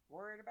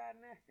worried about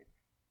nothing.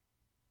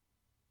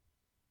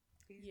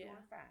 He's Yeah.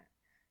 doing fine.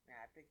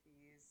 Now I think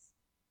he is,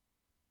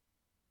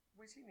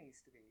 which he needs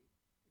to be.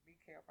 Be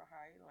careful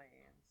how he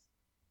lands.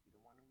 You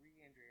don't want to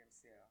re-injure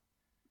himself.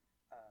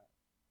 Uh,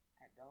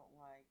 I don't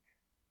like.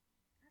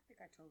 I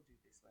think I told you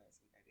this last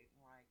week. I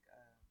didn't like.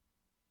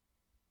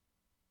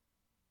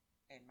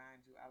 And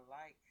mind you, I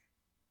like.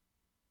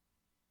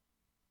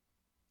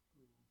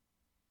 Ooh,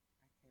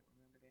 I can't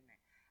remember their name.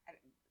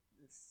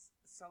 This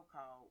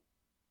so-called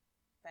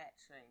fat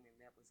shaming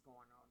that was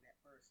going on that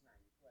first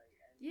night he played.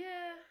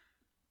 Yeah.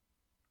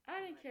 I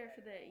didn't care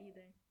for that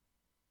either.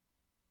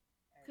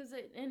 Cause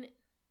I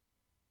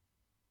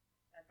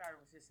thought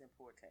it was just in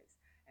poor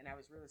taste, and I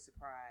was really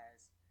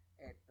surprised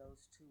at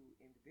those two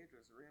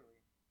individuals.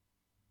 Really,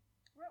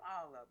 well,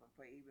 all of them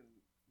for even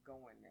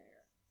going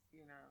there.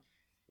 You know.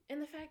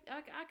 And the fact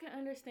I can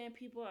understand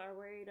people are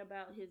worried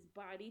about his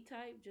body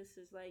type, just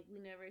as like we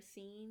never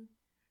seen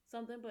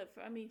something. But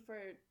for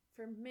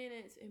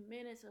minutes and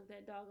minutes of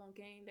that doggone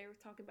game, they were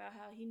talking about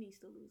how he needs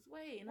to lose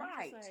weight, and right.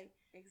 I'm just like,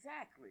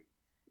 exactly.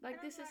 Like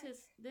this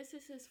is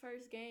his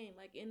first game.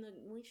 Like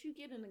once you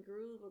get in the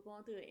groove of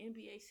going through the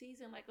NBA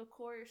season, like of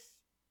course,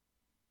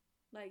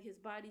 like his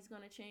body's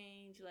gonna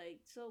change.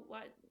 Like so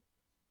what?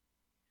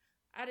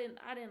 I didn't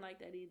like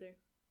that either.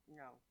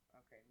 No,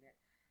 okay,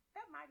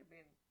 that might have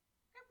been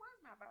that was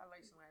my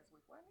violation last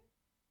week, wasn't it?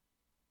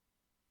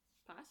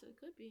 Possibly,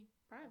 could be,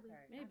 probably,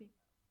 okay. maybe.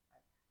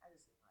 I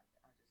just didn't like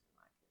it. I just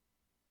didn't like it.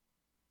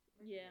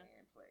 Yeah.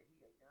 Man, play. He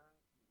a young,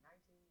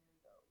 19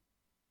 years old.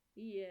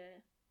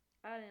 Yeah.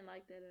 I didn't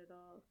like that at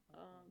all.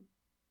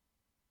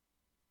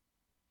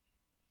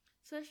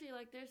 Especially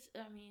like there's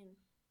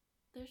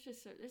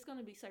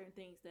gonna be certain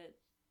things that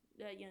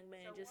young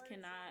man just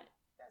cannot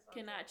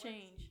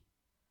change.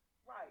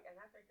 Right, and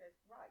I think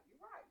that's right.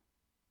 You're right.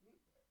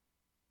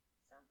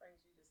 Some things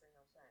you just ain't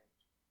gonna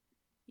change.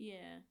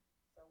 Yeah.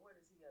 So what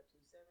is he up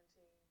to? 17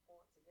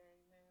 points a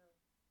game now.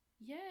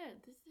 Yeah,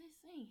 this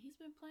thing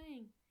he's been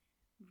playing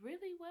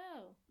really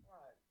well.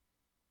 Right.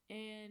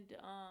 And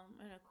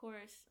of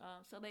course,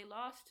 so they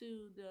lost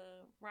to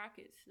the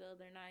Rockets the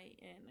other night,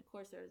 and of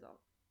course there's I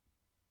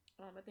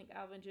think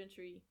Alvin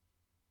Gentry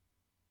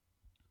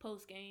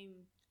post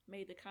game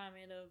made the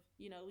comment of,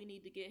 we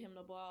need to get him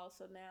the ball.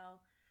 So now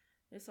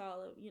it's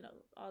all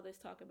all this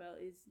talk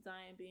about is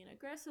Zion being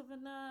aggressive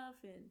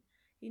enough, and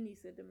he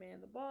needs to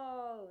demand the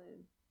ball.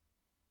 And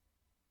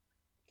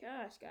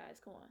gosh, guys,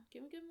 come on,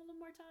 can we give him a little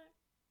more time?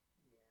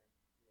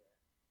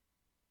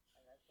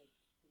 And I think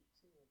too many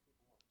people want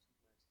too much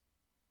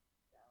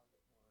down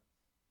at once.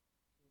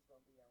 He's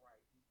gonna be all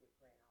right. He's been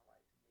playing all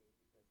right to me.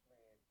 He's been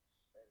playing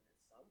better than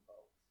some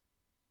folks.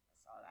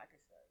 That's all I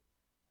can say.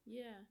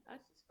 Yeah,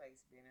 what's his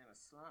face been in a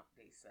slump?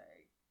 They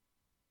say.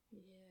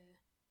 Yeah,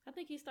 I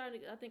think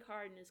Harden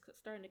is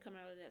starting to come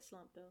out of that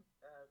slump though.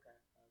 Okay.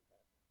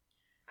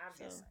 I'm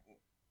just saying,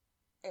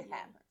 it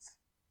happens.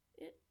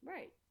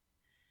 Right.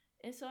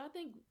 And so I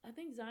think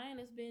Zion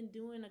has been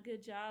doing a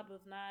good job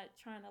of not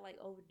trying to like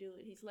overdo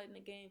it. He's letting the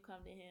game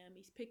come to him.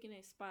 He's picking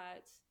his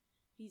spots.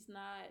 He's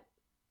not,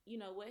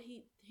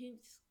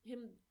 him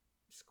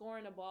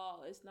scoring the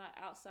ball is not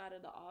outside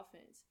of the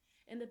offense.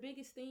 And the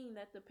biggest thing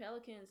that the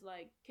Pelicans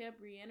like kept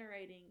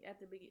reiterating at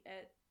the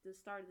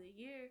start of the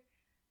year,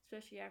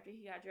 especially after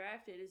he got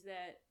drafted, is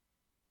that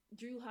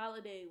Drew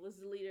Holiday was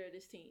the leader of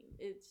this team.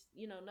 It's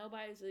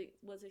nobody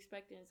was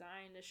expecting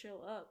Zion to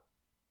show up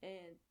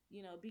and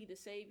be the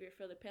savior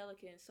for the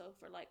Pelicans. So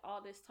for like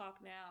all this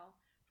talk now,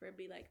 for it to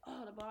be like,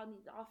 oh, the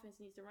offense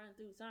needs to run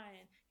through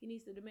Zion. He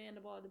needs to demand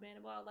the ball.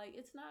 Like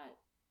it's not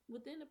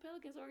within the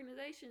Pelicans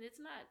organization. It's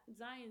not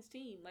Zion's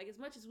team. Like as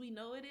much as we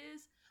know it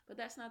is, but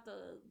that's not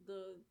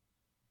the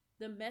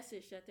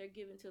message that they're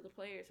giving to the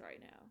players right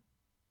now.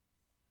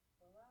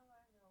 Well, all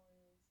I know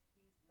is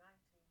he's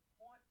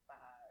 19.5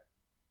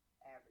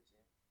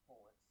 averaging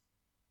points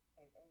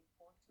and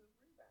 8.2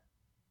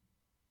 rebounds.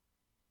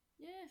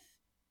 Yes.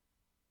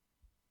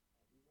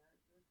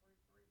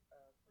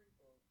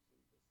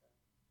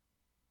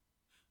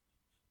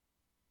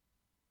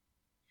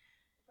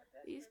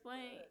 He's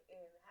playing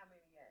in how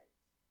many games?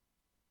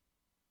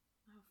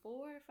 4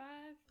 or 5.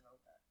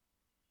 Okay.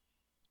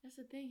 That's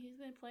the thing. He's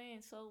been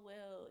playing so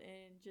well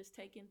and just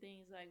taking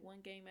things like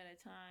one game at a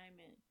time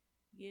and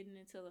getting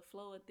into the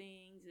flow of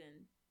things,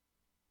 and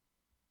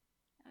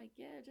like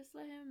just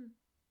let him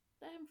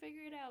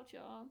figure it out,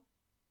 y'all.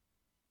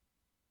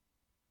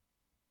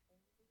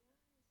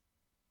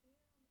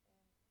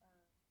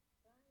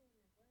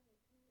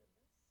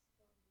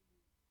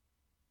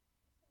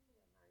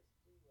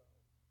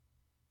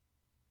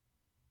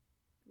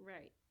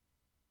 Right.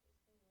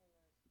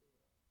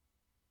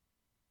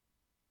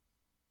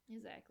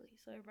 Exactly.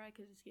 So everybody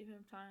could just give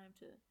him time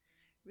to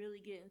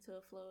really get into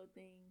a flow of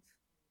things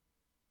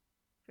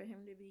for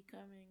him to be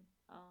coming.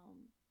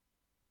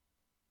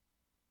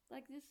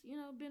 Like this,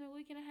 been a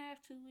week and a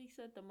half, 2 weeks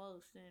at the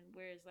most, and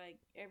whereas like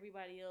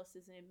everybody else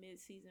is in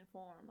mid-season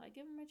form, like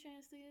give him a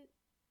chance to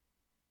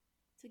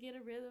get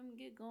a rhythm,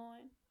 get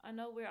going. I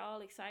know we're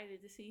all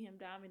excited to see him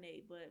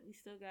dominate, but we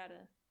still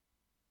gotta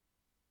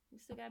be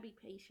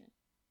patient.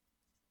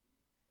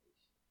 Be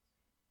patient.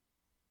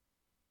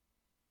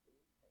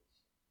 So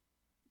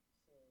let's see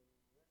here.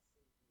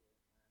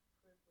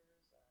 My Clippers are in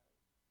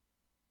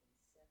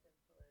second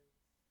place.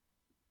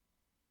 Looks like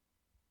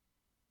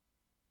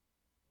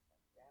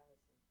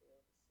Dallas and Phil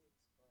to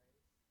sixth place.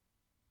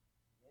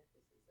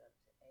 Memphis is up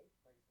to eighth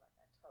place, like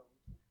I told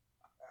you.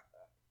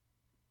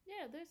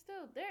 Yeah,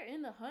 they're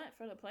in the hunt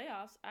for the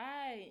playoffs.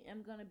 I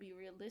am gonna be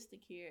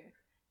realistic here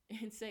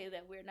and say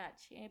that we're not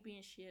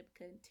championship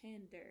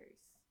contenders.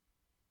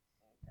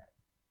 Okay.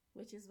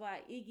 Which is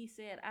why Iggy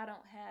said I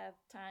don't have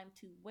time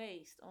to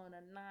waste on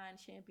a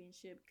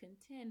non-championship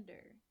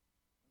contender.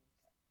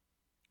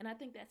 And I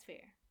think that's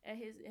fair. At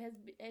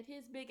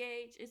his big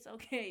age, it's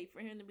okay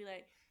for him to be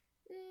like,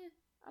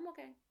 I'm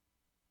okay.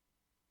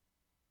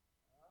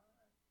 All right.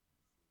 Let's see.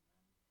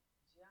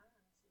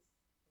 Giannis is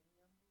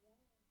in number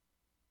one.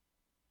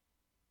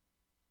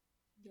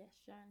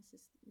 Yes, Giannis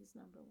is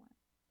number one.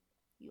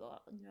 You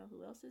all know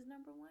who else is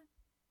number one?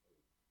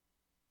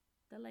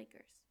 The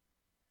Lakers.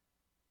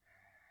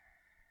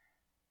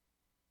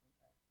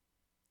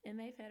 Okay. And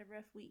they've had a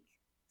rough week.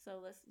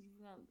 So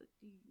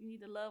you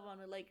need to love on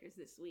the Lakers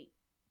this week.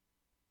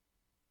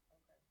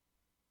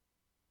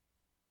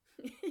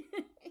 Okay.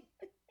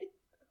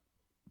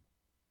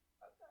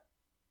 Okay.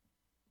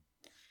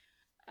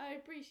 I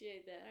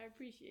appreciate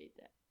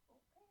that.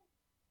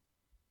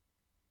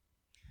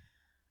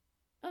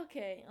 Okay.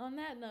 Okay, on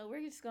that note,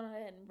 we're just going to go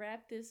ahead and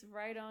wrap this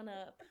right on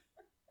up.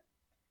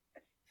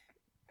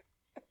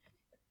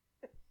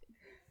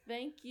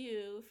 Thank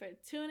you for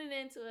tuning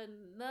in to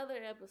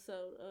another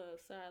episode of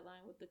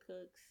Sideline with the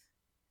Cooks.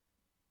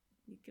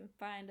 You can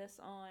find us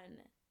on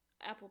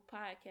Apple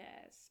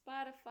Podcasts,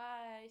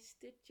 Spotify,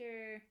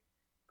 Stitcher,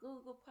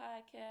 Google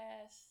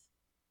Podcasts.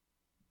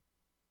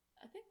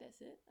 I think that's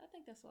it. I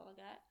think that's all I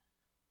got.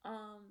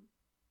 I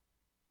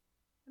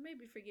may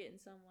be forgetting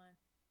someone.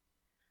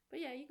 But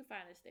yeah, you can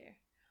find us there.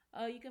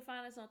 You can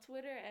find us on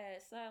Twitter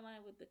at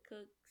Sideline with the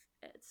Cooks,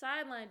 at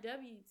Sideline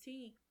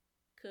WT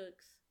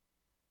Cooks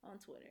on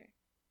Twitter.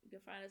 You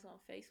can find us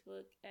on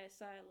Facebook at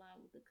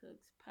Sideline with the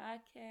Cooks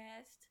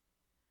Podcast.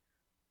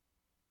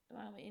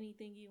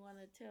 Anything you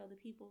want to tell the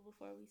people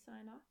before we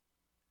sign off?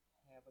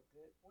 Have a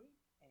good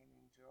week and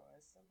enjoy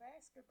some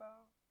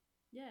basketball.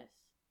 Yes.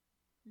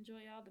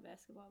 Enjoy all the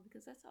basketball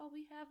because that's all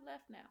we have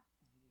left now.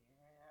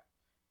 Yeah.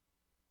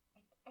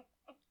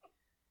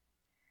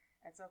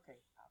 That's okay.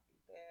 I'll be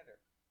better.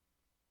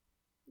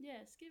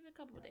 Yes, give it a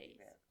couple of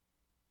days.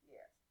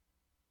 Yes.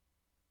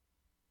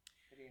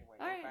 But anyway,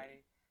 all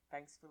everybody,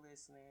 thanks for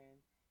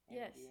listening.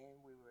 And yes. Again,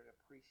 we would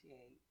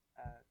appreciate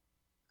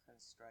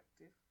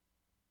constructive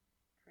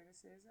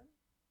criticism,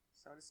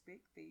 so to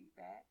speak,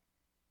 feedback,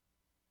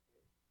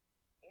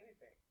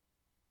 anything.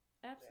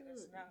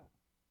 Absolutely. Let us know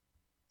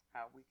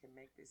how we can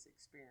make this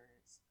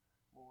experience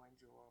more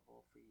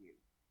enjoyable for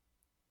you.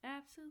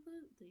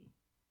 Absolutely.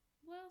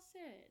 Well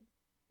said.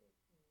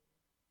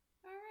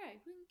 All right,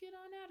 we can get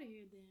on out of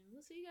here then.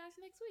 We'll see you guys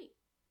next week.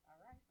 All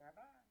right,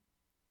 bye-bye.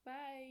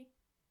 Bye.